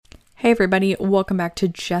Hey everybody, welcome back to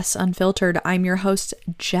Jess Unfiltered. I'm your host,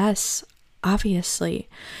 Jess, obviously.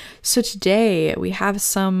 So today we have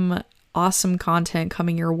some awesome content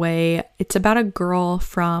coming your way. It's about a girl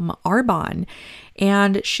from Arbonne,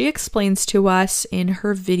 and she explains to us in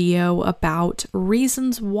her video about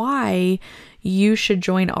reasons why you should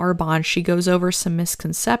join Arbonne. She goes over some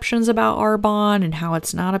misconceptions about Arbonne and how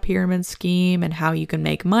it's not a pyramid scheme and how you can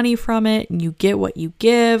make money from it and you get what you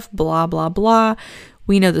give, blah, blah, blah.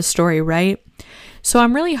 We know the story, right? So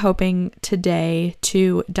I'm really hoping today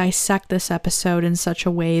to dissect this episode in such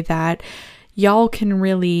a way that y'all can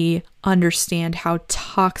really understand how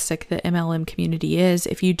toxic the MLM community is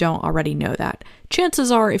if you don't already know that.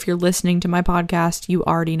 Chances are, if you're listening to my podcast, you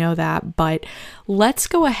already know that, but let's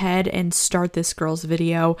go ahead and start this girl's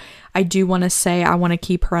video. I do want to say I want to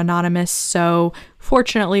keep her anonymous, so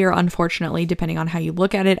fortunately or unfortunately, depending on how you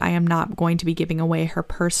look at it, I am not going to be giving away her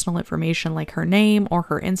personal information like her name or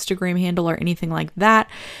her Instagram handle or anything like that,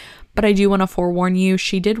 but I do want to forewarn you,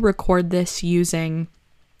 she did record this using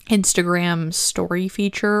Instagram story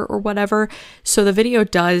feature or whatever. So the video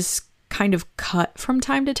does kind of cut from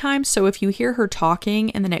time to time. So if you hear her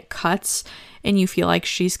talking and then it cuts and you feel like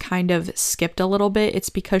she's kind of skipped a little bit, it's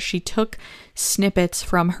because she took snippets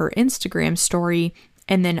from her Instagram story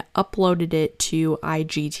and then uploaded it to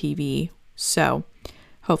IGTV. So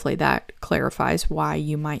hopefully that clarifies why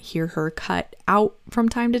you might hear her cut out from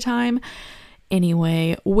time to time.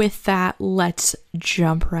 Anyway, with that, let's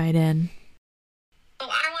jump right in.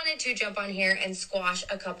 I wanted to jump on here and squash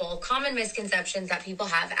a couple common misconceptions that people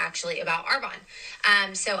have actually about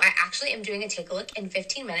Arbonne. So I actually am doing a take a look in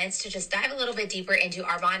 15 minutes to just dive a little bit deeper into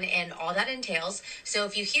Arbonne and all that entails. So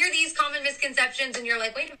if you hear these common misconceptions and you're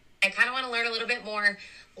like, wait a minute, I kind of want to learn a little bit more,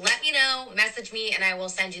 let me know, message me, and I will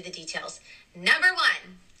send you the details. Number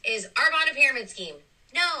one, is Arbonne a pyramid scheme?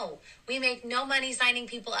 No, we make no money signing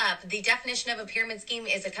people up. The definition of a pyramid scheme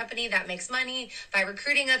is a company that makes money by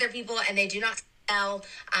recruiting other people, and they do not sell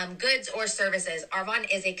goods or services. Arbonne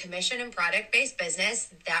is a commission and product-based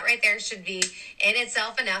business. That right there should be in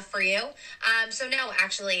itself enough for you. So no,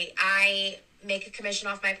 actually, I make a commission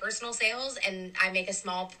off my personal sales, and I make a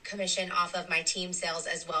small commission off of my team sales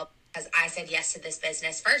as well, because I said yes to this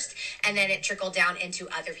business first, and then it trickled down into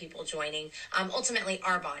other people joining. Ultimately,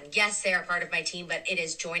 Arbonne, yes, they're a part of my team, but it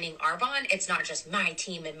is joining Arbonne. It's not just my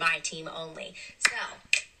team and my team only. So,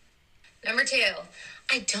 number two,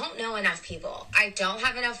 I don't know enough people. I don't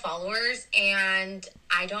have enough followers, and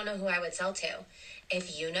I don't know who I would sell to.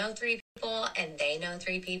 If you know three people, and they know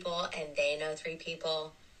three people, and they know three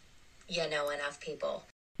people, you know enough people.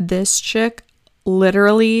 This chick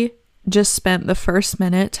literally just spent the first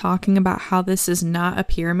minute talking about how this is not a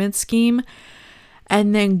pyramid scheme,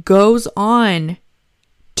 and then goes on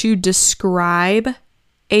to describe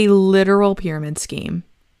a literal pyramid scheme.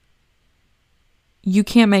 You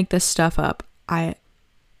can't make this stuff up.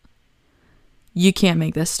 You can't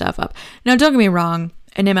make this stuff up. Now, don't get me wrong,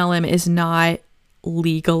 an MLM is not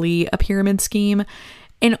legally a pyramid scheme.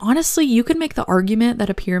 And honestly, you could make the argument that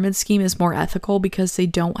a pyramid scheme is more ethical because they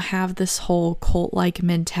don't have this whole cult-like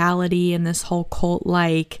mentality and this whole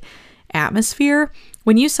cult-like atmosphere.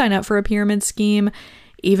 When you sign up for a pyramid scheme,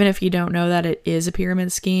 even if you don't know that it is a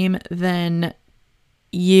pyramid scheme, then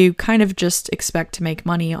you kind of just expect to make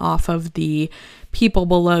money off of the people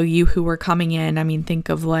below you who are coming in. I mean, think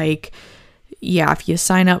of like, yeah, if you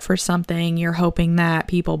sign up for something, you're hoping that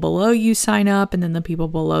people below you sign up and then the people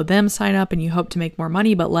below them sign up and you hope to make more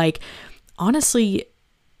money. But like, honestly,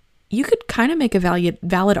 you could kind of make a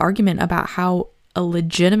valid argument about how a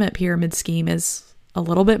legitimate pyramid scheme is a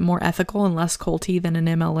little bit more ethical and less culty than an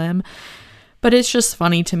MLM. But it's just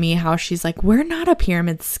funny to me how she's like, we're not a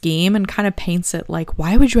pyramid scheme, and kind of paints it like,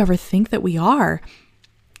 why would you ever think that we are?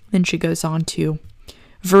 Then she goes on to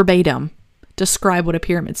verbatim describe what a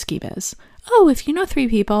pyramid scheme is. Oh, if you know three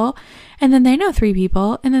people, and then they know three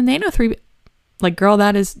people, and then they know three. Like, girl,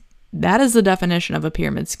 that is the definition of a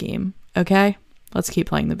pyramid scheme. Okay, let's keep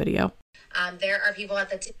playing the video. There are people at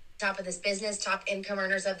the top of this business, top income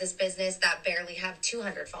earners of this business that barely have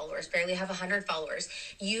 200 followers, barely have 100 followers.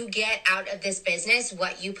 You get out of this business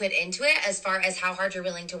what you put into it as far as how hard you're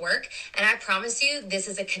willing to work. And I promise you, this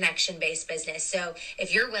is a connection-based business. So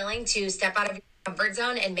if you're willing to step out of your comfort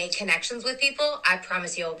zone and make connections with people, I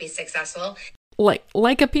promise you will be successful.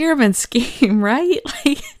 Like a pyramid scheme, right?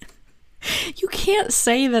 Like, you can't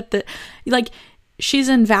say that she's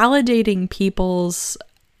invalidating people's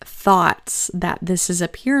thoughts that this is a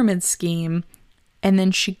pyramid scheme, and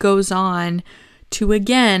then she goes on to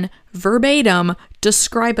again verbatim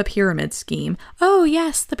describe a pyramid scheme. Oh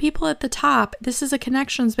yes, the people at the top, this is a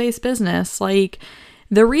connections-based business. Like,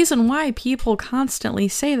 The reason why people constantly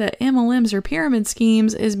say that MLMs are pyramid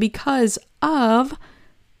schemes is because of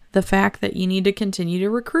the fact that you need to continue to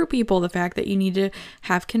recruit people, the fact that you need to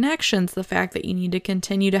have connections, the fact that you need to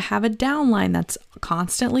continue to have a downline that's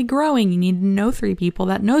constantly growing. You need to know 3 people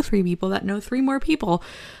that know 3 people that know 3 more people.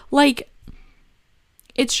 Like,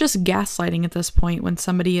 it's just gaslighting at this point when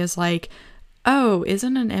somebody is like, oh,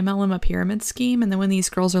 isn't an MLM a pyramid scheme? And then when these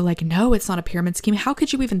girls are like, no, it's not a pyramid scheme. How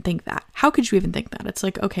could you even think that? How could you even think that? It's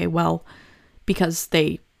like, okay, well, because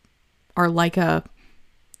they are like a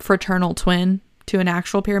fraternal twin to an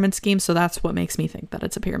actual pyramid scheme. So that's what makes me think that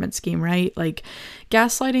it's a pyramid scheme, right? Like,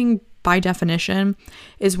 gaslighting by definition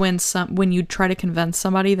is when you try to convince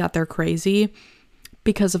somebody that they're crazy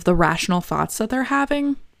because of the rational thoughts that they're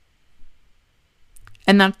having.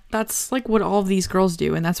 And that's like what all of these girls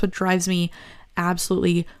do. And that's what drives me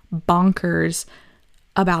absolutely bonkers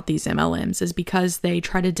about these MLMs, is because they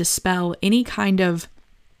try to dispel any kind of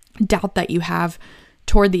doubt that you have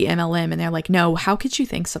toward the MLM. And they're like, no, how could you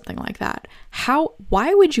think something like that?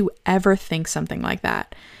 Why would you ever think something like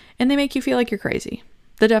that? And they make you feel like you're crazy.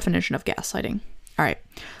 The definition of gaslighting. All right,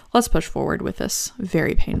 let's push forward with this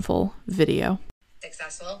very painful video.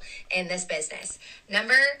 Successful in this business.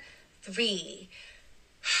 Number 3.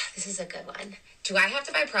 This is a good one. Do I have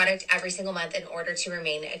to buy product every single month in order to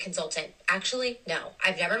remain a consultant? Actually, no.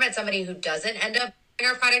 I've never met somebody who doesn't end up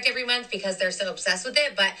buying our product every month because they're so obsessed with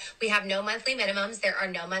it, but we have no monthly minimums. There are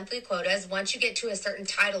no monthly quotas. Once you get to a certain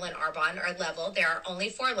title in Arbonne or level, there are only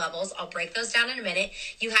 4 levels. I'll break those down in a minute.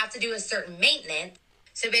 You have to do a certain maintenance.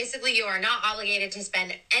 So basically, you are not obligated to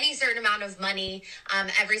spend any certain amount of money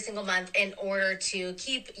every single month in order to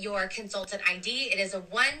keep your consultant ID. It is a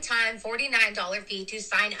one-time $49 fee to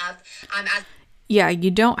sign up. Yeah,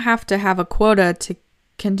 you don't have to have a quota to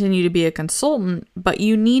continue to be a consultant, but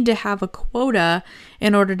you need to have a quota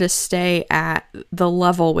in order to stay at the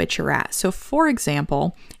level which you're at. So for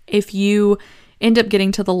example, if you end up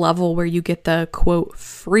getting to the level where you get the quote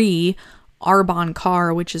free Arbonne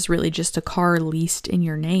car, which is really just a car leased in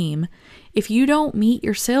your name, if you don't meet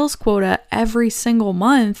your sales quota every single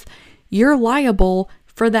month, you're liable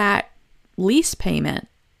for that lease payment.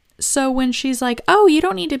 So when she's like, oh, you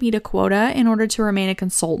don't need to meet a quota in order to remain a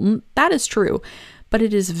consultant, that is true. But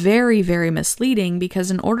it is very, very misleading, because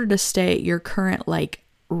in order to stay at your current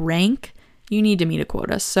rank, you need to meet a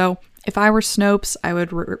quota. So if I were Snopes, I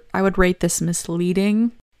would rate this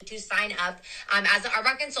misleading. To sign up as an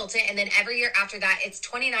Arbonne consultant, and then every year after that, it's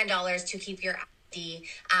 $29 to keep your ID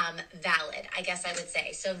valid, I guess I would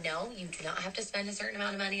say. So no, you do not have to spend a certain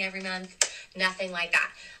amount of money every month. Nothing like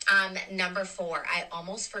that. Number 4, I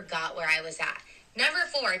almost forgot where I was at. Number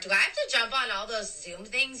 4, do I have to jump on all those Zoom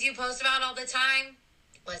things you post about all the time?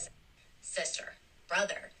 Listen, sister,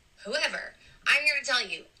 brother, whoever, I'm here to tell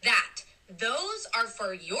you that those are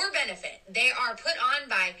for your benefit. They are put on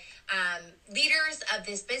by leaders of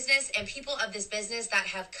this business and people of this business that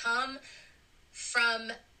have come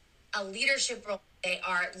from a leadership role. They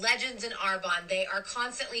are legends in Arbonne. They are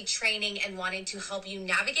constantly training and wanting to help you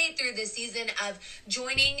navigate through this season of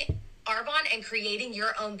joining Arbonne and creating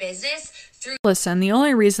your own business through. Listen, the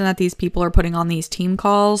only reason that these people are putting on these team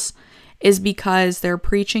calls is because they're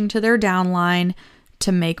preaching to their downline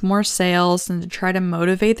to make more sales and to try to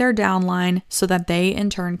motivate their downline so that they in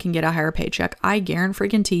turn can get a higher paycheck. I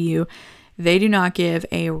guarantee you, they do not give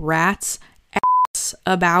a rat's ass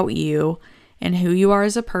about you and who you are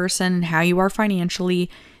as a person and how you are financially.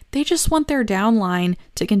 They just want their downline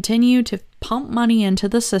to continue to pump money into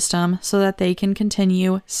the system so that they can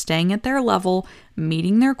continue staying at their level,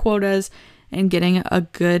 meeting their quotas, and getting a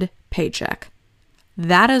good paycheck.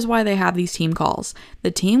 That is why they have these team calls.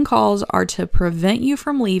 The team calls are to prevent you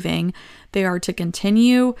from leaving. They are to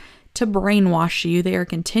continue to brainwash you.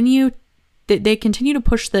 They continue to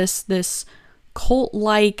push this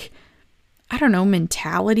cult-like, I don't know,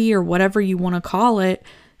 mentality or whatever you want to call it,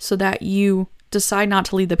 so that you decide not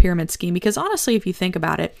to leave the pyramid scheme. Because honestly, if you think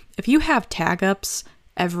about it, if you have tag ups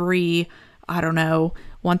every, I don't know,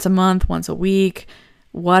 once a month, once a week,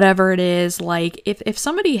 whatever it is, like if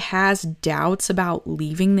somebody has doubts about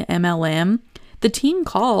leaving the MLM, the team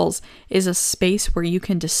calls is a space where you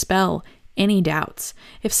can dispel any doubts.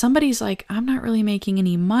 If somebody's like, I'm not really making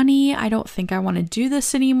any money, I don't think I want to do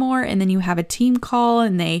this anymore, and then you have a team call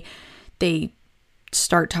and they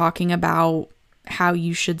start talking about how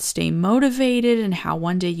you should stay motivated and how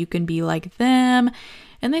one day you can be like them,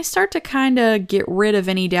 and they start to kind of get rid of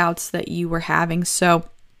any doubts that you were having. So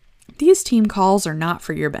these team calls are not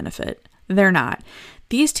for your benefit. They're not.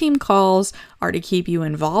 These team calls are to keep you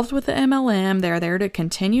involved with the MLM. They're there to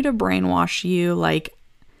continue to brainwash you. Like,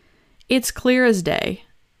 it's clear as day.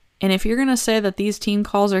 And if you're going to say that these team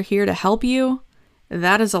calls are here to help you,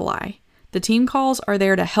 that is a lie. The team calls are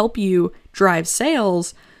there to help you drive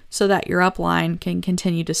sales so that your upline can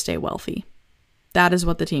continue to stay wealthy. That is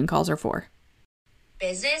what the team calls are for.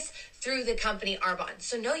 Business through the company Arbonne.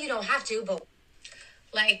 So no, you don't have to, but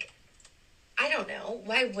like, I don't know.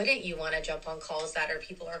 Why wouldn't you want to jump on calls that are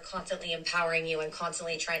people are constantly empowering you and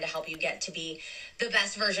constantly trying to help you get to be the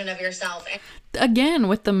best version of yourself? And again,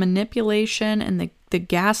 with the manipulation and the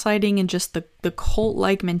gaslighting and just the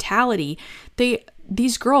cult-like mentality,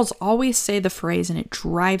 these girls always say the phrase, and it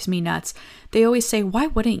drives me nuts. They always say, why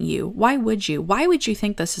wouldn't you? Why would you? Why would you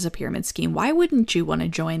think this is a pyramid scheme? Why wouldn't you want to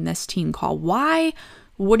join this team call? Why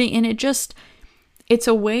wouldn't? And it's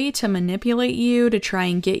a way to manipulate you, to try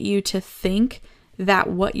and get you to think that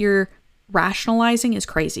what you're rationalizing is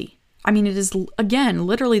crazy. I mean, it is, again,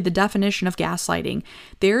 literally the definition of gaslighting.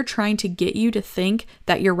 They're trying to get you to think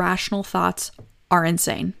that your rational thoughts are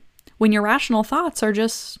insane, when your rational thoughts are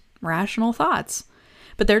just rational thoughts.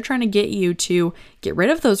 But they're trying to get you to get rid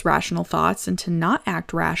of those rational thoughts and to not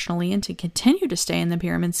act rationally and to continue to stay in the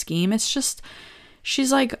pyramid scheme. It's just,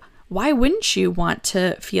 she's like, why wouldn't you want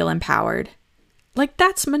to feel empowered? Like,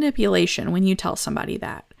 that's manipulation when you tell somebody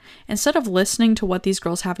that. Instead of listening to what these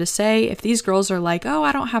girls have to say, if these girls are like, oh,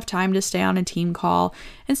 I don't have time to stay on a team call,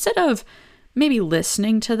 instead of maybe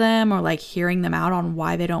listening to them or like hearing them out on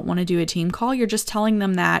why they don't want to do a team call, you're just telling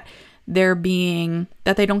them that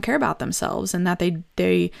that they don't care about themselves and that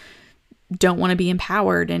they don't want to be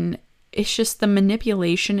empowered. And it's just, the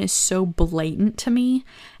manipulation is so blatant to me.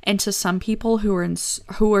 And to some people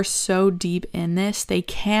who are so deep in this, they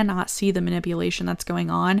cannot see the manipulation that's going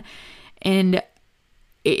on. And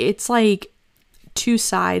it's like two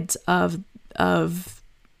sides of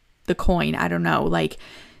the coin. I don't know. Like,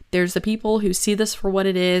 there's the people who see this for what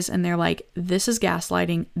it is, and they're like, this is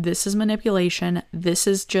gaslighting, this is manipulation, this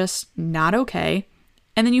is just not okay.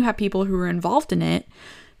 And then you have people who are involved in it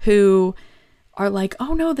who are like,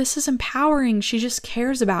 oh no, this is empowering. She just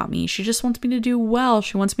cares about me. She just wants me to do well.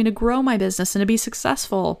 She wants me to grow my business and to be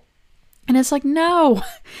successful. And it's like, no,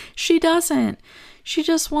 she doesn't. She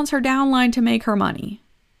just wants her downline to make her money.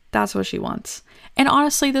 That's what she wants. And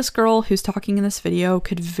honestly, this girl who's talking in this video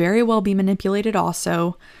could very well be manipulated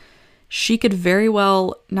also. She could very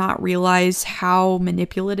well not realize how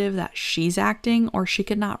manipulative that she's acting, or she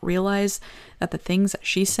could not realize that the things that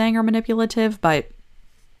she's saying are manipulative, but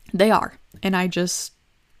they are. And I just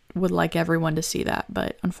would like everyone to see that.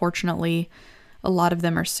 But unfortunately, a lot of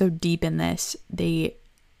them are so deep in this, they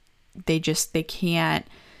can't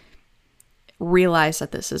realize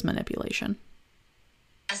that this is manipulation.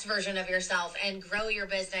 Best version of yourself and grow your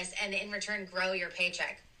business, and in return grow your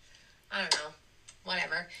paycheck. I don't know,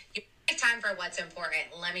 whatever. You make time for what's important.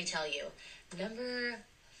 Let me tell you. Number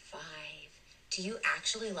 5, do you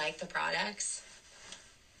actually like the products?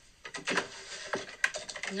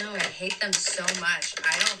 No, I hate them so much.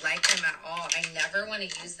 I don't like them at all. I never want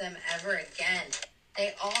to use them ever again.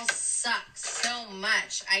 They all suck so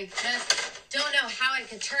much. I just don't know how I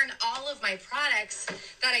could turn all of my products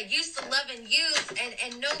that I used to love and use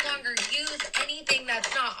and no longer use anything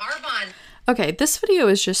that's not Arbonne. Okay, this video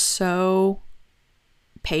is just so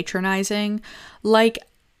patronizing. Like,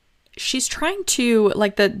 she's trying to,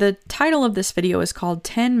 like, the title of this video is called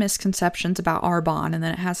 10 Misconceptions About Arbonne, and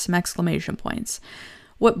then it has some exclamation points.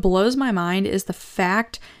 What blows my mind is the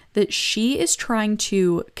fact that she is trying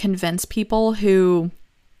to convince people who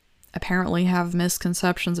apparently have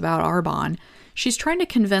misconceptions about Arbonne. She's trying to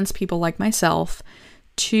convince people like myself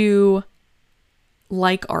to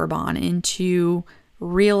like Arbonne and to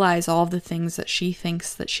realize all of the things that she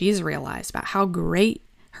thinks that she's realized about how great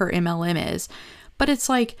her MLM is. But it's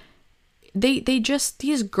like,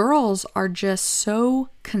 these girls are just so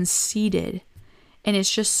conceited, and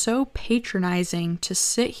it's just so patronizing to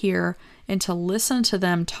sit here and to listen to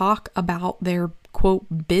them talk about their,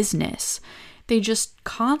 quote, business. They just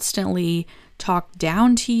constantly talk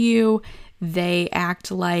down to you. They act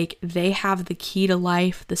like they have the key to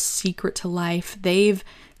life, the secret to life. They've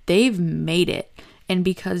made it. And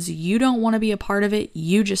because you don't want to be a part of it,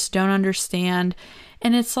 you just don't understand.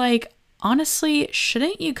 And it's like, honestly,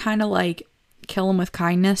 shouldn't you kind of like kill them with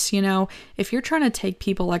kindness? You know, if you're trying to take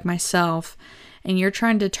people like myself and you're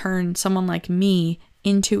trying to turn someone like me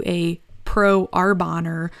into a pro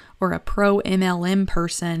Arbonner or a pro MLM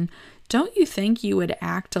person, don't you think you would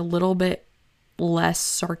act a little bit less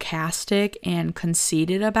sarcastic and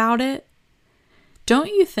conceited about it? Don't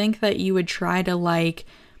you think that you would try to like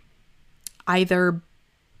either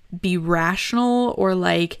be rational or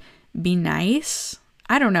like be nice?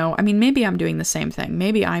 I don't know. I mean, maybe I'm doing the same thing.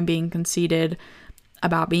 Maybe I'm being conceited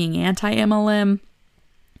about being anti-MLM.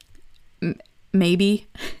 maybe,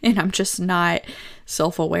 and I'm just not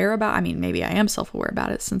self-aware about, I mean, maybe I am self-aware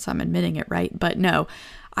about it since I'm admitting it, right? But no,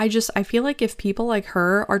 I feel like if people like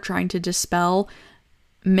her are trying to dispel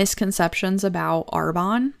misconceptions about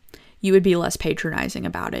Arbonne, you would be less patronizing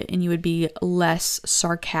about it, and you would be less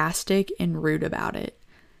sarcastic and rude about it.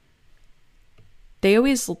 They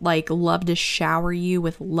always love to shower you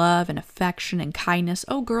with love and affection and kindness.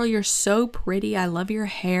 Oh girl, you're so pretty. I love your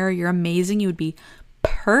hair. You're amazing. You would be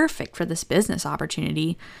perfect for this business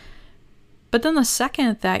opportunity. But then the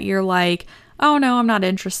second that you're like, oh no, I'm not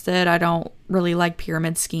interested, I don't really like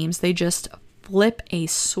pyramid schemes, they just flip a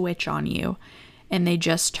switch on you and they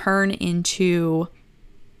just turn into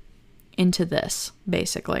this,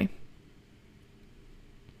 basically.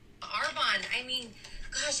 Arbonne, I mean,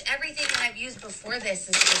 gosh, everything that I've used before this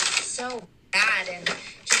is just so bad and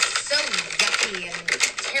just so yucky and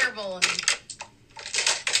terrible. And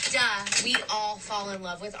duh, we all fall in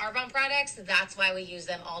love with Arbonne products. That's why we use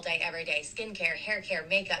them all day, every day. Skincare, hair care,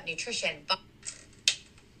 makeup, nutrition.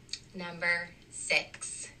 Number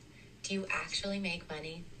 6. Do you actually make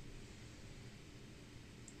money?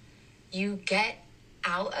 You get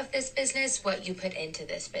out of this business what you put into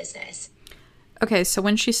this business. Okay, so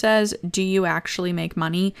when she says, do you actually make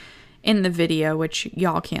money? In the video, which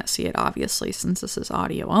y'all can't see it obviously since this is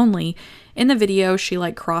audio only, in the video she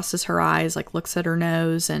crosses her eyes, looks at her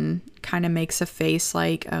nose and kind of makes a face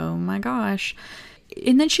like, oh my gosh.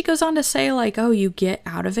 And then she goes on to say oh, you get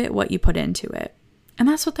out of it what you put into it. And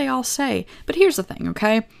that's what they all say. But here's the thing,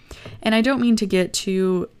 okay? And I don't mean to get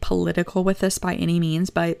too political with this by any means,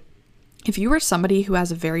 but if you are somebody who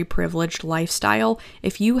has a very privileged lifestyle,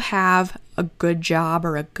 if you have a good job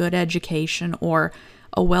or a good education or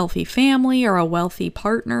a wealthy family or a wealthy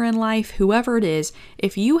partner in life, whoever it is,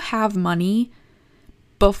 if you have money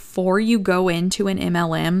before you go into an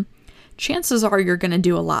MLM, chances are you're going to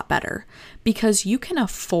do a lot better because you can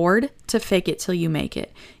afford to fake it till you make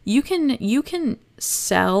it. You can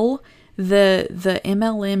sell the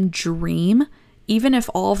MLM dream even if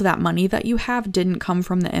all of that money that you have didn't come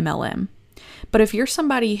from the MLM. But if you're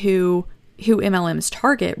somebody who MLMs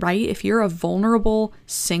target, right? If you're a vulnerable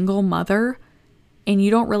single mother and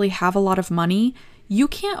you don't really have a lot of money, you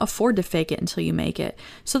can't afford to fake it until you make it.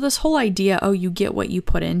 So this whole idea, oh, you get what you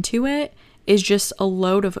put into it, is just a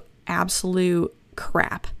load of absolute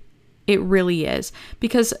crap. It really is.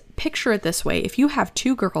 Because picture it this way. If you have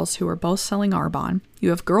two girls who are both selling Arbonne, you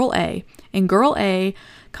have girl A, and girl A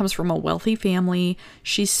comes from a wealthy family.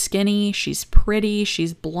 She's skinny, she's pretty,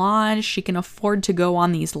 she's blonde, she can afford to go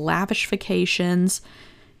on these lavish vacations.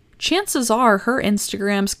 Chances are her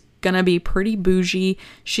Instagram's gonna be pretty bougie.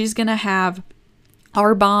 She's gonna have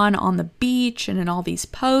Arbonne on the beach and in all these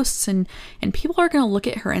posts, and people are gonna look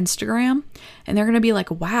at her Instagram and they're gonna be like,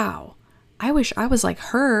 wow, I wish I was like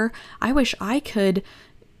her. I wish I could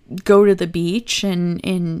go to the beach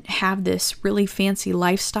and have this really fancy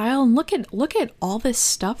lifestyle. And look at all this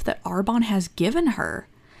stuff that Arbonne has given her.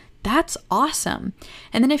 That's awesome.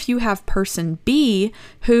 And then if you have person B,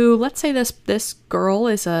 who, let's say this girl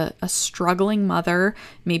is a struggling mother,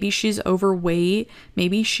 maybe she's overweight,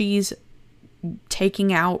 maybe she's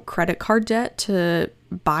taking out credit card debt to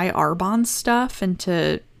buy Arbonne stuff and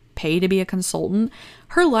to pay to be a consultant.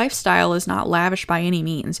 Her lifestyle is not lavish by any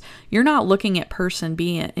means. You're not looking at person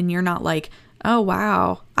B and you're not like, oh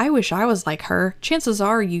wow, I wish I was like her. Chances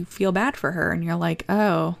are you feel bad for her and you're like,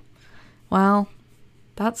 oh, well,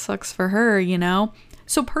 that sucks for her, you know?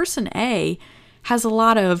 So person A has a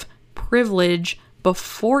lot of privilege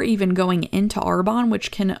before even going into Arbonne,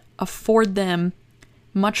 which can afford them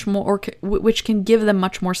much more, or which can give them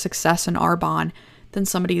much more success in Arbonne than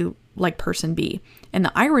somebody like person B. And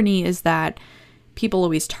the irony is that people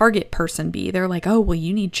always target person B. They're like, oh, well,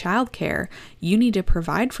 you need childcare. You need to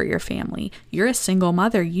provide for your family. You're a single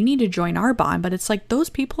mother. You need to join Arbonne. But it's like those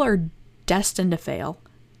people are destined to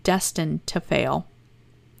fail.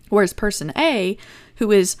 Whereas person A,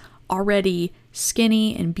 who is already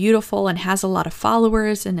skinny and beautiful and has a lot of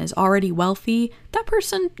followers and is already wealthy, that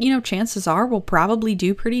person, chances are will probably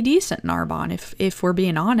do pretty decent in Arbonne. If we're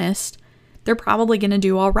being honest, they're probably going to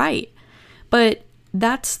do all right. But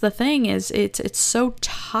that's the thing, is it's so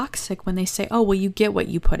toxic when they say, oh, well, you get what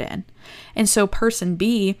you put in. And so person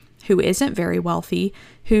B, who isn't very wealthy,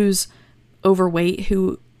 who's overweight,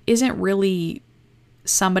 who isn't really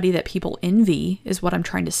somebody that people envy, is what I'm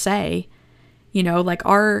trying to say. Like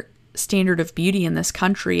our standard of beauty in this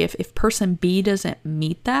country, if person B doesn't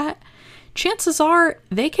meet that, chances are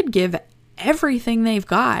they could give everything they've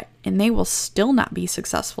got and they will still not be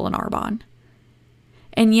successful in Arbonne.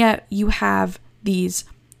 And yet you have these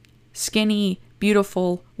skinny,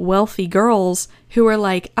 beautiful, wealthy girls who are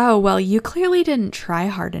like, oh, well, you clearly didn't try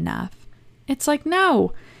hard enough. It's like,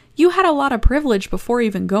 no, you had a lot of privilege before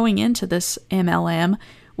even going into this MLM,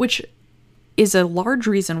 which is a large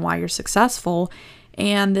reason why you're successful.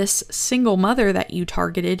 And this single mother that you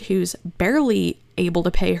targeted who's barely able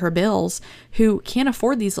to pay her bills, who can't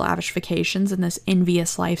afford these lavish vacations and this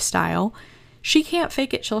envious lifestyle, she can't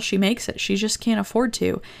fake it till she makes it. She just can't afford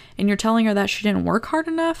to. And you're telling her that she didn't work hard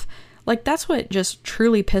enough? Like, that's what just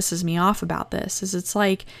truly pisses me off about this, is it's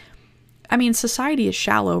like, I mean, society is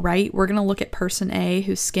shallow, right? We're going to look at person A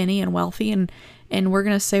who's skinny and wealthy and we're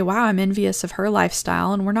going to say, wow, I'm envious of her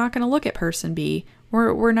lifestyle. And we're not going to look at person B.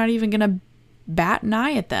 We're not even going to bat an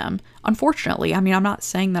eye at them. Unfortunately, I mean, I'm not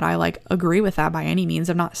saying that I like agree with that by any means.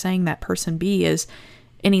 I'm not saying that person B is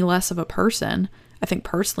any less of a person. I think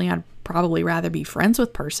personally, I'd probably rather be friends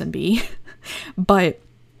with person B. But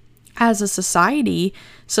as a society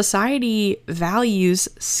values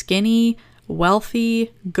skinny,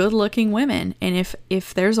 wealthy, good-looking women. And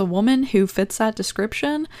if there's a woman who fits that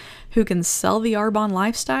description, who can sell the Arbonne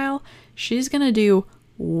lifestyle, she's going to do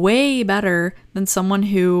way better than someone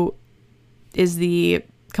who is the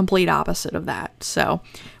complete opposite of that. So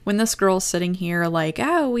when this girl's sitting here like,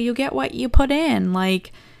 oh, well, you get what you put in,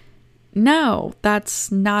 like, no,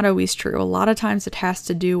 that's not always true. A lot of times it has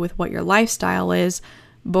to do with what your lifestyle is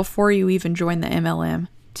before you even join the MLM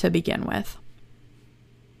to begin with.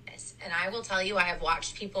 And I will tell you, I have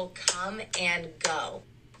watched people come and go.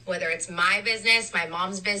 Whether it's my business, my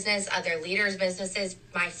mom's business, other leaders' businesses,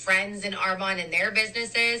 my friends in Arbonne and their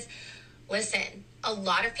businesses. Listen, a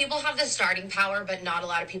lot of people have the starting power, but not a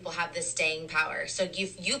lot of people have the staying power. So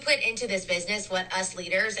if you put into this business what us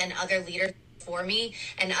leaders and other leaders for me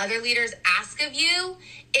and other leaders ask of you,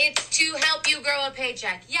 it's to help you grow a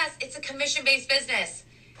paycheck. Yes, it's a commission-based business.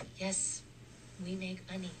 Yes, we make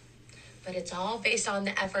money, but it's all based on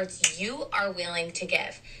the efforts you are willing to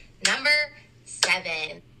give. Number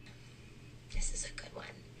 7. This is a good one.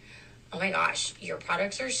 Oh my gosh, your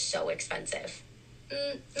products are so expensive.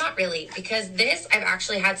 Not really, because this I've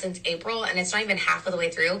actually had since April and it's not even half of the way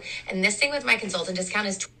through. And this thing with my consultant discount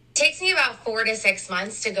is takes me about 4 to 6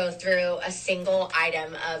 months to go through a single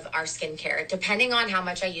item of our skincare, depending on how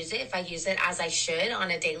much I use it. If I use it as I should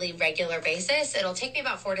on a daily, regular basis, it'll take me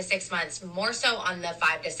about 4 to 6 months, more so on the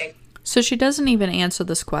 5 to 6. So she doesn't even answer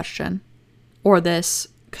this question, or this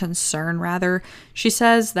concern, rather. She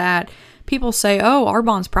says that people say, oh,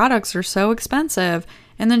 Arbonne's products are so expensive.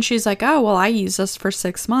 And then she's like, oh, well, I use this for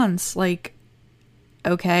 6 months. Like,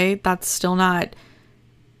 okay, that's still not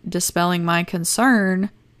dispelling my concern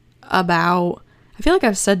about, I feel like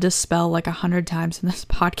I've said dispel like 100 times in this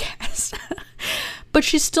podcast, but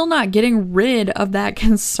she's still not getting rid of that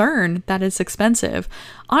concern that it's expensive.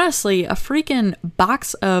 Honestly, a freaking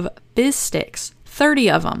box of fizz sticks, 30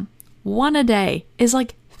 of them, one a day, is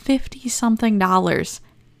like $50 something.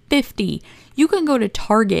 50. You can go to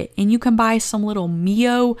Target and you can buy some little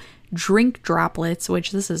Mio drink droplets,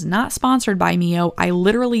 which this is not sponsored by Mio. I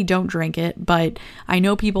literally don't drink it, but I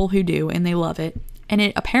know people who do and they love it. And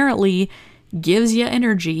it apparently gives you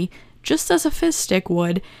energy just as a fizz stick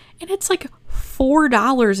would. And it's like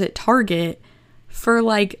 $4 at Target for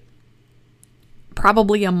like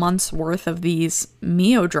probably a month's worth of these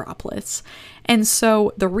Mio droplets. And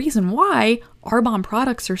so the reason why Arbonne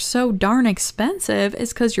products are so darn expensive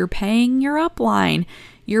is because you're paying your upline.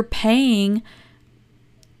 You're paying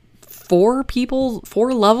 4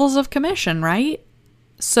 levels of commission, right?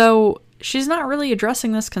 So she's not really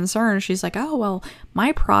addressing this concern. She's like, oh, well,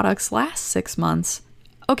 my products last 6 months.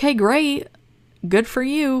 Okay, great. Good for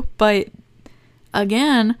you. But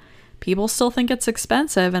again, people still think it's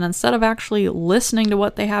expensive. And instead of actually listening to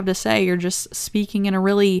what they have to say, you're just speaking in a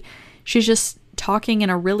really, she's just talking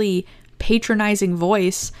in a really patronizing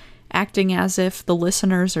voice, acting as if the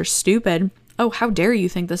listeners are stupid. Oh, how dare you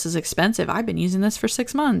think this is expensive? I've been using this for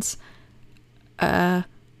 6 months.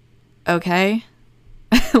 Okay.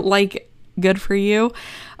 Like, good for you.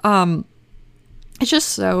 It's just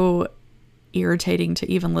so irritating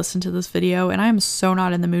to even listen to this video, and I'm so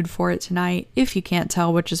not in the mood for it tonight, if you can't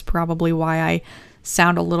tell, which is probably why I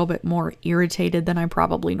sound a little bit more irritated than I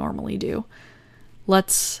probably normally do.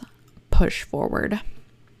 Let's push forward.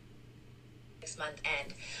 6 month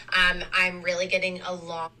end. I'm really getting a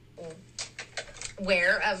long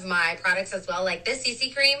wear of my products as well. Like this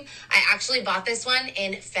CC cream, I actually bought this one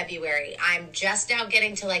in February. I'm just now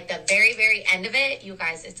getting to like the very, very end of it. You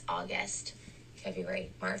guys, it's August,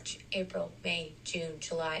 February, March, April, May, June,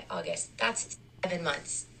 July, August. That's 7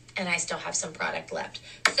 months. and I still have some product left.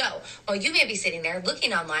 So while you may be sitting there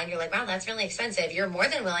looking online, you're like, wow, that's really expensive. You're more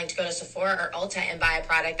than willing to go to Sephora or Ulta and buy a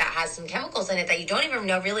product that has some chemicals in it that you don't even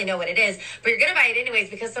really know what it is, but you're going to buy it anyways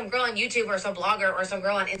because some girl on YouTube or some blogger or some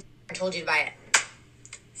girl on Instagram told you to buy it.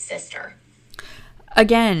 Sister.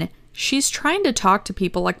 Again, she's trying to talk to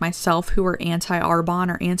people like myself who are anti-Arbonne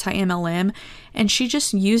or anti-MLM, and she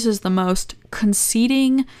just uses the most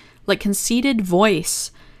conceited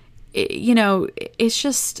voice.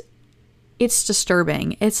 It's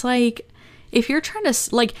disturbing. It's like, if you're trying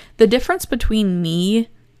to, like, the difference between me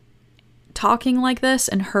talking like this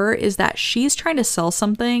and her is that she's trying to sell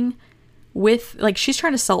something she's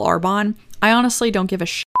trying to sell Arbonne. I honestly don't give a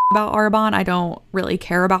shit about Arbonne. I don't really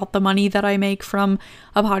care about the money that I make from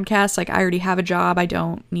a podcast. Like, I already have a job. I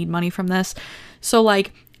don't need money from this. So,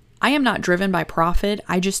 like, I am not driven by profit.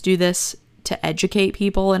 I just do this to educate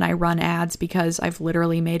people, and I run ads because I've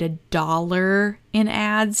literally made $1 in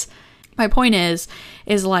ads. My point is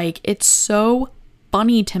like, it's so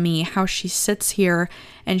funny to me how she sits here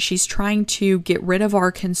and she's trying to get rid of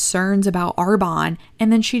our concerns about Arbonne,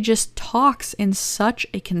 and then she just talks in such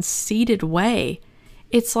a conceited way.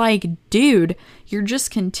 It's like, dude, you're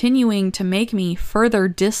just continuing to make me further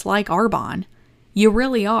dislike Arbonne. You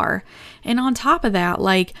really are. And on top of that,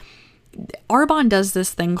 like, Arbonne does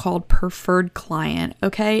this thing called preferred client,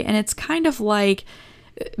 okay? And it's kind of like,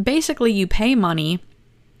 basically you pay money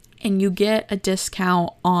and you get a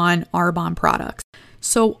discount on Arbonne products.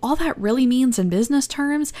 So all that really means in business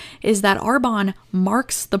terms is that Arbonne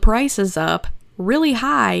marks the prices up really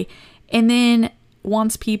high and then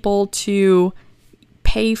wants people to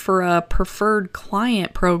pay for a preferred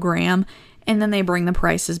client program, and then they bring the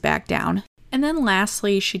prices back down. And then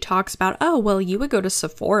lastly, she talks about, oh, well, you would go to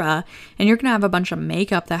Sephora and you're going to have a bunch of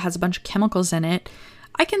makeup that has a bunch of chemicals in it.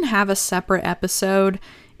 I can have a separate episode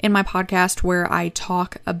in my podcast where I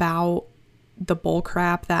talk about the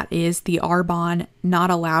bullcrap that is the Arbonne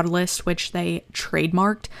Not Allowed list, which they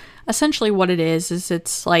trademarked. Essentially what it is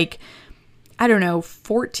it's like, I don't know,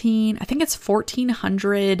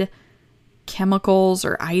 1,400 chemicals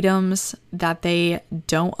or items that they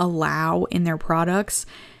don't allow in their products.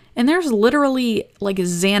 And there's literally, like,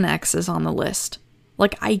 Xanax is on the list.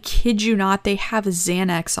 Like, I kid you not, they have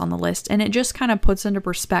Xanax on the list. And it just kind of puts into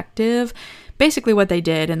perspective basically what they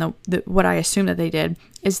did, and what I assume that they did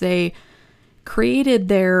is they created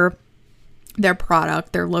their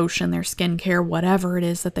product, their lotion, their skincare, whatever it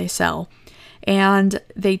is that they sell. And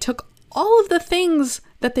they took all of the things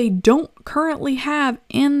that they don't currently have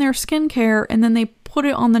in their skincare, and then they put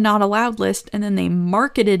it on the Not Allowed list, and then they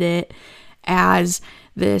marketed it as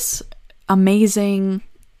this amazing,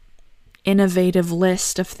 innovative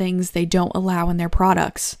list of things they don't allow in their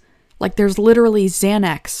products. Like, there's literally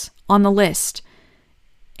Xanax on the list.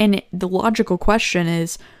 And the logical question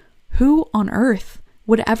is, who on earth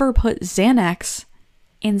would ever put Xanax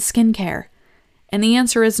in skincare? And the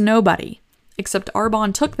answer is nobody. Except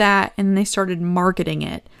Arbonne took that and they started marketing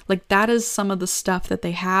it. Like, that is some of the stuff that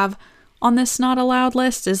they have on this Not Allowed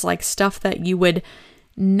list, is like stuff that you would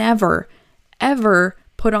never, ever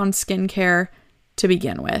put on skincare to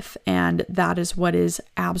begin with. And that is what is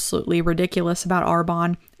absolutely ridiculous about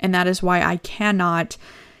Arbonne. And that is why I cannot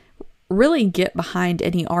really get behind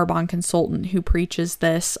any Arbonne consultant who preaches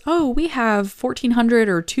this, oh, we have 1,400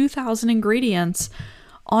 or 2,000 ingredients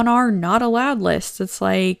on our Not Allowed list. It's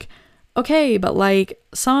like, okay, but like,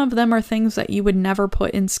 some of them are things that you would never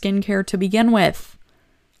put in skincare to begin with,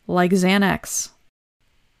 like Xanax.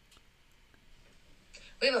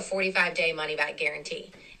 We have a 45-day money-back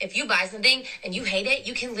guarantee. If you buy something and you hate it,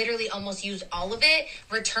 you can literally almost use all of it,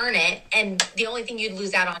 return it, and the only thing you'd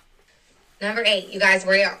lose out on. Number 8, you guys,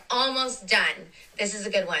 we are almost done. This is a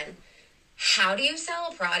good one. How do you sell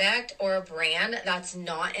a product or a brand that's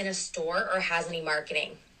not in a store or has any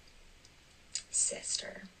marketing?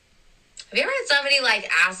 Sister. Have you ever had somebody like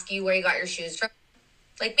ask you where you got your shoes from?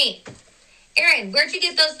 Like me. Erin, where'd you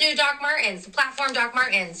get those new Doc Martens? The platform Doc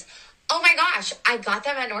Martens. Oh my gosh, I got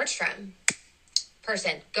them at Nordstrom.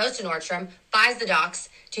 Person goes to Nordstrom, buys the Docs.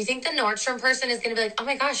 Do you think the Nordstrom person is going to be like, oh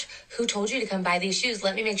my gosh, who told you to come buy these shoes?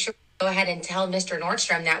 Let me make sure. Go ahead and tell Mr.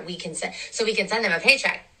 Nordstrom that we can send them a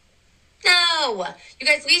paycheck. No, you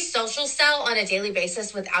guys, we social sell on a daily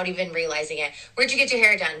basis without even realizing it. Where'd you get your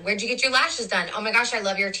hair done? Where'd you get your lashes done? Oh my gosh, I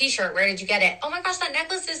love your t-shirt. Where did you get it? Oh my gosh, that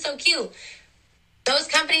necklace is so cute. Those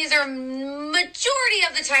companies are majority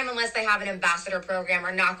of the time, unless they have an ambassador program,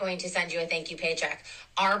 are not going to send you a thank you paycheck.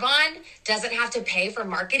 Arbonne doesn't have to pay for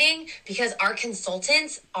marketing because our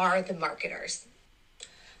consultants are the marketers.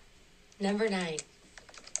 Number 9.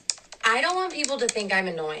 I don't want people to think I'm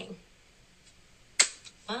annoying.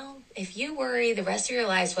 Well, if you worry the rest of your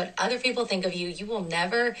lives what other people think of you, you will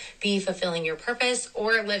never be fulfilling your purpose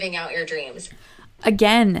or living out your dreams.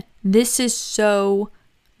 Again, this is so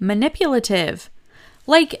manipulative.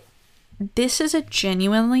 Like, this is a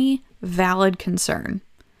genuinely valid concern.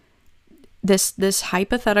 This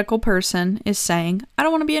hypothetical person is saying, I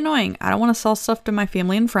don't want to be annoying. I don't want to sell stuff to my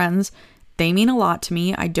family and friends. They mean a lot to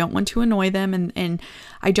me. I don't want to annoy them, and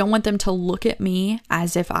I don't want them to look at me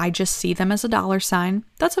as if I just see them as a dollar sign.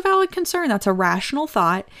 That's a valid concern. That's a rational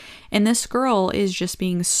thought. And this girl is just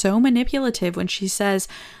being so manipulative when she says,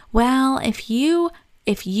 well, if you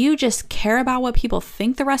just care about what people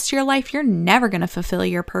think the rest of your life, you're never going to fulfill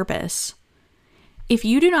your purpose. If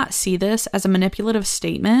you do not see this as a manipulative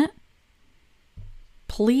statement,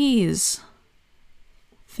 please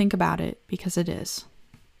think about it, because it is.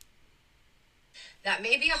 That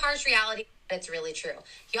may be a harsh reality, but it's really true.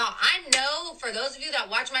 Y'all, I know for those of you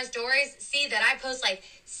that watch my stories, see that I post like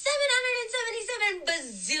 777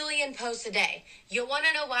 bazillion posts a day. You'll want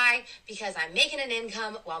to know why? Because I'm making an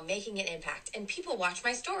income while making an impact, and people watch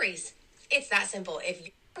my stories. It's that simple. If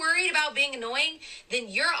you're worried about being annoying, then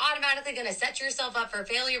you're automatically going to set yourself up for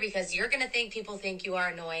failure, because you're going to think people think you are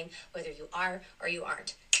annoying, whether you are or you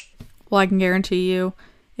aren't. Well, I can guarantee you,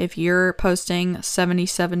 if you're posting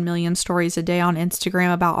 77 million stories a day on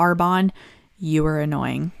Instagram about Arbonne, you are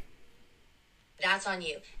annoying. That's on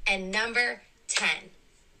you. And number 10,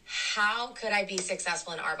 how could I be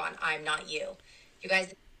successful in Arbonne? I'm not you. You guys,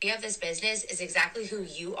 the idea of this business is exactly who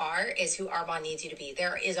you are, is who Arbonne needs you to be.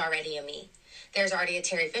 There is already a me. There's already a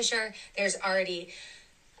Terry Fisher. There's already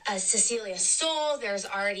a Cecilia Stoll. There's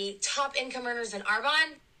already top income earners in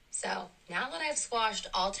Arbonne. So now that I've squashed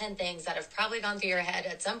all 10 things that have probably gone through your head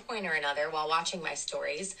at some point or another while watching my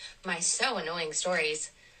stories, my so annoying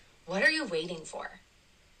stories, what are you waiting for?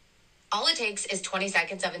 All it takes is 20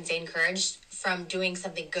 seconds of insane courage from doing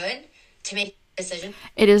something good to make a decision.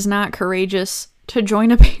 It is not courageous to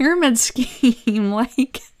join a pyramid scheme.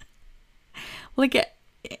 Like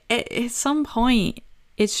at some point,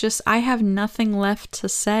 it's just, I have nothing left to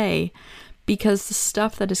say, because the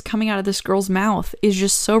stuff that is coming out of this girl's mouth is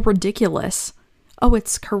just so ridiculous. Oh,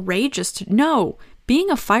 it's courageous to... No, being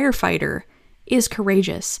a firefighter is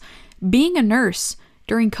courageous. Being a nurse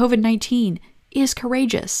during COVID-19 is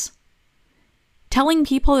courageous. Telling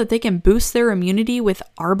people that they can boost their immunity with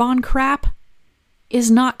Arbonne crap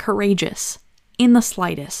is not courageous. In the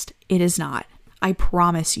slightest, it is not. I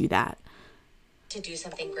promise you that. To do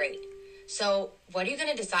something great. So what are you going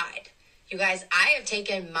to decide? You guys, I have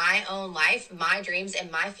taken my own life, my dreams, and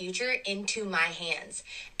my future into my hands.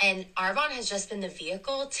 And Arbonne has just been the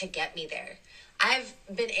vehicle to get me there. I've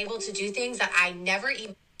been able to do things that I never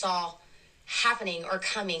even saw happening or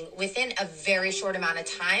coming within a very short amount of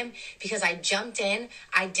time, because I jumped in,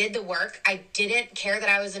 I did the work, I didn't care that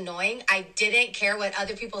I was annoying, I didn't care what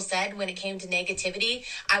other people said when it came to negativity.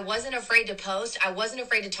 I wasn't afraid to post, I wasn't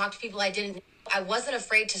afraid to talk to people I didn't know. I wasn't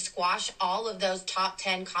afraid to squash all of those top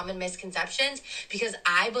 10 common misconceptions, because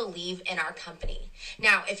I believe in our company.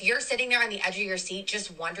 Now, if you're sitting there on the edge of your seat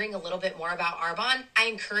just wondering a little bit more about Arbonne, I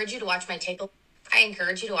encourage you to watch my Take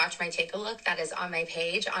a Look. That is on my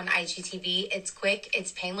page on IGTV. It's quick,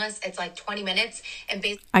 it's painless, it's like 20 minutes. And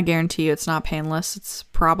I guarantee you it's not painless. It's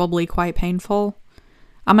probably quite painful.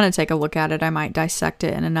 I'm going to take a look at it. I might dissect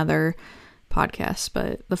it in another podcast,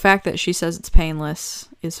 but the fact that she says it's painless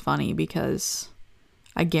is funny, because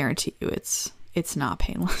I guarantee you it's not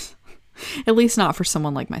painless. At least not for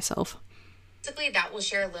someone like myself. Basically, that will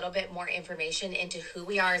share a little bit more information into who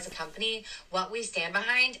we are as a company, what we stand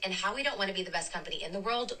behind, and how we don't want to be the best company in the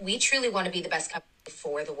world. We truly want to be the best company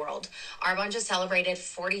for the world. Arbonne just celebrated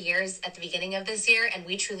 40 years at the beginning of this year, and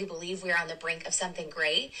we truly believe we are on the brink of something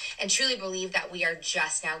great, and truly believe that we are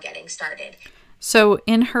just now getting started. So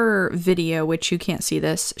in her video, which you can't see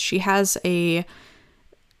this, she has a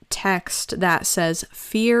text that says,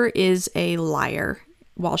 "Fear is a liar,"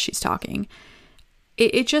 while she's talking.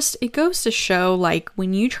 It goes to show, like,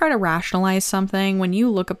 when you try to rationalize something, when you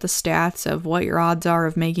look up the stats of what your odds are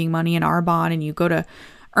of making money in Arbonne, and you go to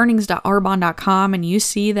earnings.arbonne.com and you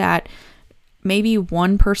see that maybe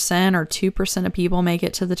 1% or 2% of people make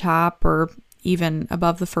it to the top or even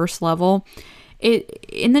above the first level.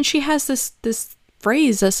 And then she has this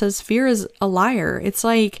phrase that says fear is a liar. It's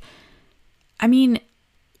like, I mean,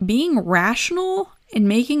 being rational and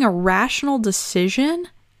making a rational decision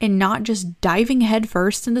and not just diving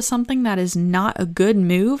headfirst into something that is not a good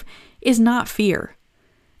move is not fear.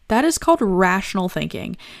 That is called rational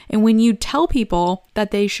thinking. And when you tell people that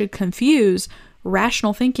they should confuse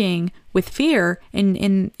rational thinking with fear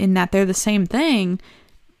in that they're the same thing,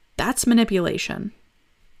 that's manipulation.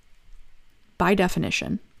 by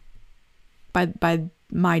definition. By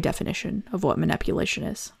my definition of what manipulation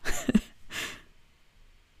is.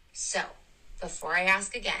 So, before I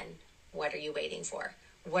ask again, what are you waiting for?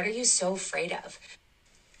 What are you so afraid of?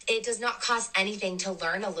 It does not cost anything to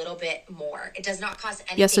learn a little bit more. It does not cost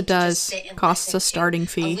anything. Yes, it to does. just sit and Costs a starting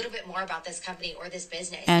fee. A little bit more about this company or this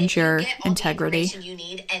business. And if your you get all integrity. the information you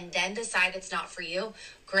need and then decide it's not for you,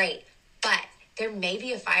 great. But there may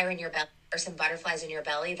be a fire in your belly or some butterflies in your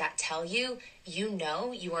belly that tell you, you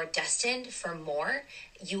know, you are destined for more.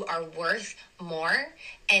 You are worth more.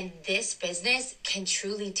 And this business can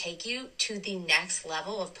truly take you to the next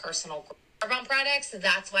level of personal growth. Arbonne products,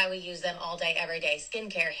 that's why we use them all day, every day.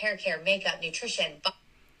 Skincare, hair care, makeup, nutrition.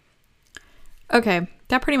 Okay,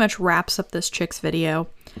 that pretty much wraps up this chick's video.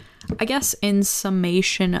 I guess in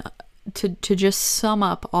summation, to just sum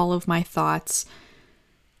up all of my thoughts,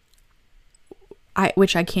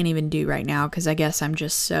 which I can't even do right now because I guess I'm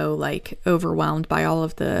just so like overwhelmed by all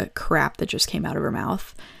of the crap that just came out of her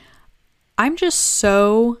mouth. I'm just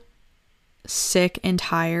so sick and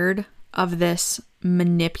tired of this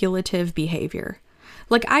manipulative behavior.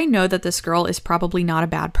 Like, I know that this girl is probably not a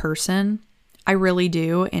bad person. I really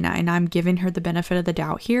do. And I'm giving her the benefit of the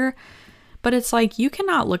doubt here. But it's like, you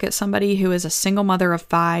cannot look at somebody who is a single mother of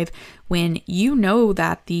 5 when you know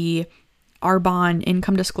that the Arbonne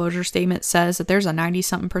income disclosure statement says that there's a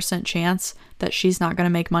 90-something% chance that she's not going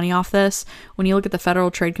to make money off this. When you look at the Federal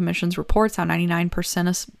Trade Commission's reports, how 99%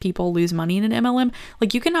 of people lose money in an MLM.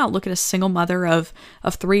 Like, you cannot look at a single mother of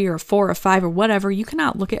 3 or 4 or 5 or whatever. You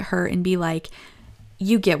cannot look at her and be like,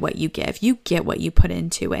 you get what you give. You get what you put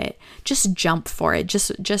into it. Just jump for it.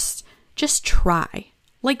 Just try.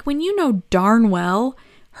 Like, when you know darn well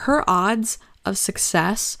her odds of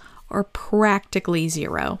success are practically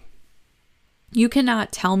 0. You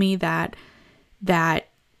cannot tell me that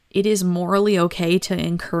it is morally okay to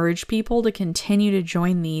encourage people to continue to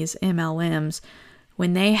join these MLMs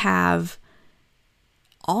when they have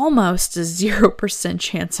almost a 0%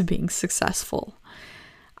 chance of being successful.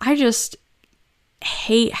 I just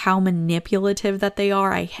hate how manipulative that they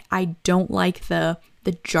are. I don't like the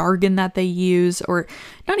jargon that they use, or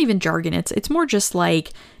not even jargon. It's more just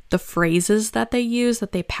like the phrases that they use,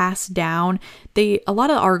 that they pass down. A lot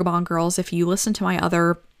of the Arbonne girls, if you listen to my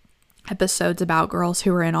other episodes about girls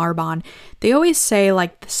who are in Arbonne, they always say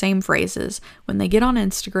like the same phrases. When they get on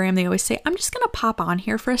Instagram, they always say, I'm just going to pop on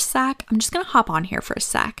here for a sec. I'm just going to hop on here for a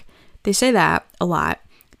sec. They say that a lot.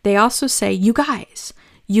 They also say, you guys.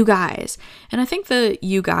 And I think the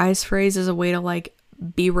you guys phrase is a way to like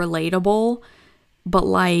be relatable, but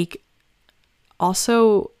like,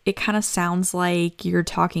 also, it kind of sounds like you're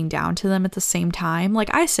talking down to them at the same time.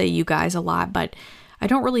 Like, I say you guys a lot, but I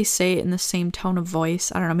don't really say it in the same tone of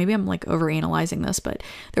voice. I don't know, maybe I'm like overanalyzing this, but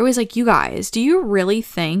they're always like, you guys, do you really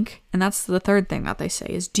think, and that's the third thing that they say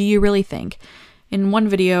is, do you really think? In one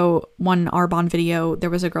Arbonne video, there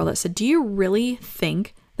was a girl that said, do you really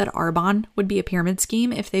think that Arbonne would be a pyramid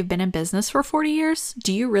scheme if they've been in business for 40 years?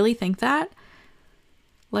 Do you really think that?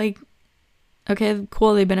 Like, okay,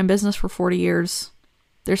 cool, they've been in business for 40 years.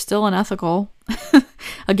 They're still unethical.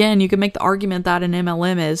 Again, you can make the argument that an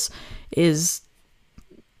MLM is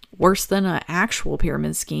worse than an actual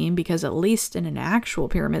pyramid scheme, because at least in an actual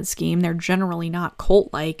pyramid scheme, they're generally not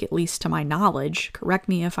cult-like, at least to my knowledge. Correct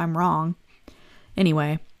me if I'm wrong.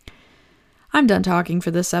 Anyway, I'm done talking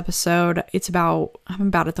for this episode. I'm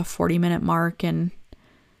about at the 40-minute mark, and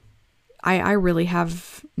I really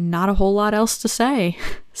have not a whole lot else to say.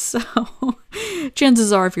 So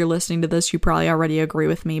chances are, if you're listening to this, you probably already agree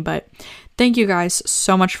with me. But thank you guys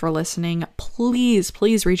so much for listening. Please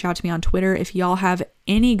reach out to me on Twitter if y'all have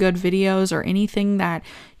any good videos or anything that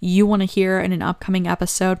you want to hear in an upcoming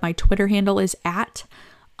episode. My Twitter handle is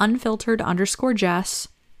 @unfiltered_Jess.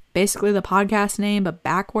 Basically the podcast name, but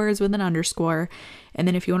backwards with an underscore. And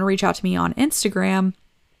then if you want to reach out to me on Instagram,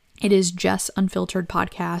 it is Jess Unfiltered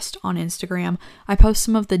Podcast on Instagram. I post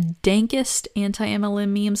some of the dankest anti-MLM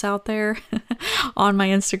memes out there on my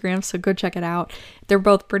Instagram, so go check it out. They're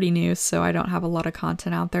both pretty new, so I don't have a lot of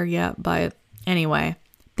content out there yet. But anyway,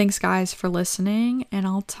 thanks guys for listening, and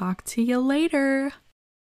I'll talk to you later.